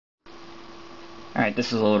Alright,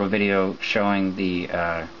 this is a little video showing the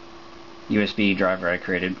USB driver I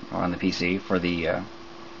created on the PC for the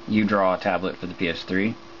uDraw tablet for the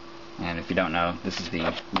PS3. And if you don't know, this is the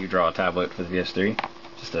uDraw tablet for the PS3.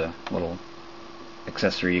 Just a little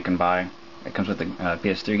accessory you can buy. It comes with the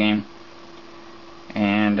PS3 game.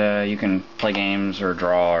 And you can play games or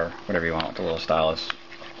draw or whatever you want with the little stylus.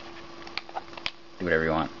 Do whatever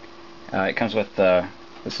you want. It comes with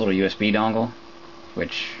this little USB dongle,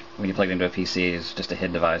 which when you plug it into a PC is just a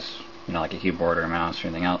HID device, you know, like a keyboard or a mouse or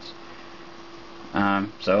anything else.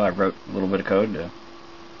 So I wrote a little bit of code to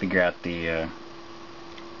figure out the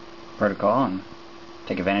protocol and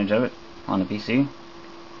take advantage of it on the PC.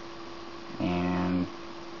 And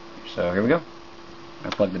so here we go. I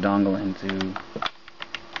plug the dongle into the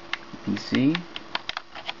PC.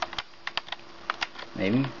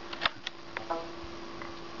 Maybe.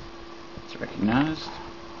 It's recognized.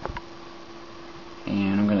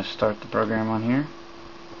 And I'm going to start the program on here.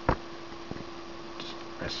 Just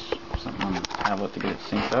press something on the tablet to get it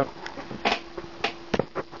synced up.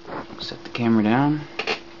 Set the camera down.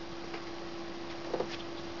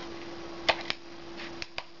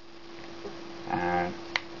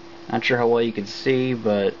 Not sure how well you can see,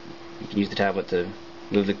 but you can use the tablet to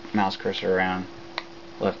move the mouse cursor around.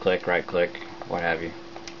 Left click, right click, what have you.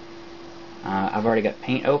 I've already got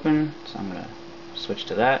Paint open, so I'm going to switch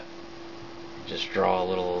to that. Just draw a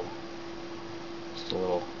little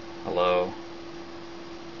hello.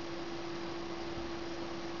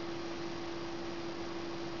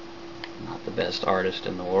 Not the best artist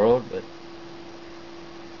in the world, but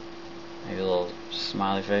maybe a little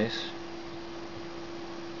smiley face.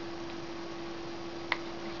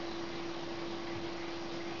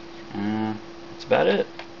 That's about it.